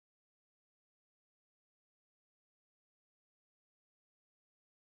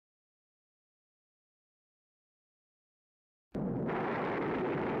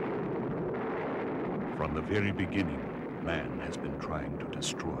From the very beginning, man has been trying to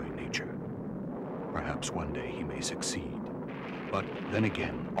destroy nature. Perhaps one day he may succeed. But then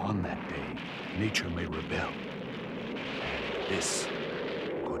again, on that day, nature may rebel. And this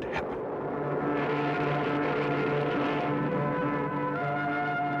could happen.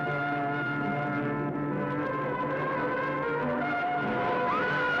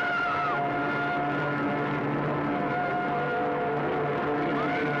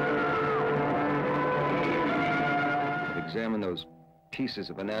 Examine those pieces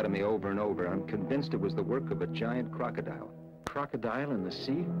of anatomy over and over. I'm convinced it was the work of a giant crocodile. Crocodile in the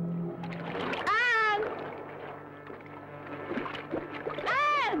sea? Anne!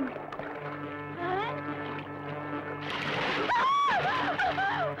 Anne! Anne?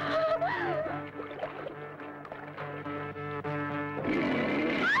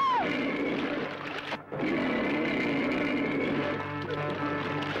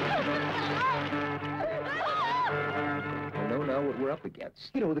 I know now what we're up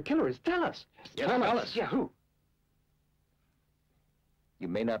against. You know who the killer is. Tell us. Yes, tell us. Yeah, who? You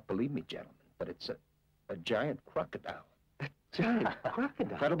may not believe me, gentlemen, but it's a giant crocodile. A giant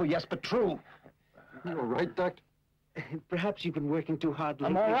crocodile? Incredible, yes, but true. You all right, Doctor? Perhaps you've been working too hard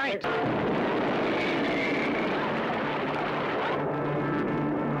lately. I'm all right.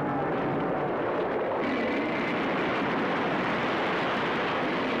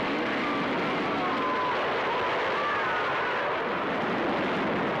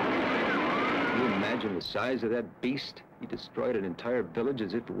 Can you imagine the size of that beast? He destroyed an entire village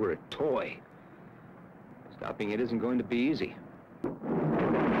as if it were a toy. Stopping it isn't going to be easy.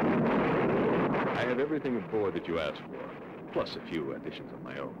 I have everything aboard that you asked for, plus a few additions of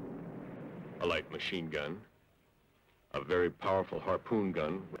my own. A light machine gun, a very powerful harpoon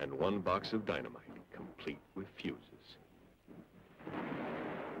gun, and one box of dynamite, complete with fuses.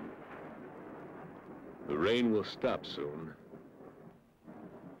 The rain will stop soon.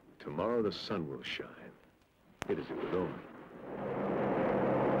 Tomorrow the sun will shine. Hit as it was on.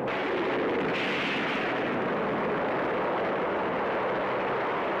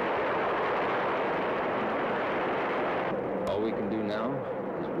 All we can do now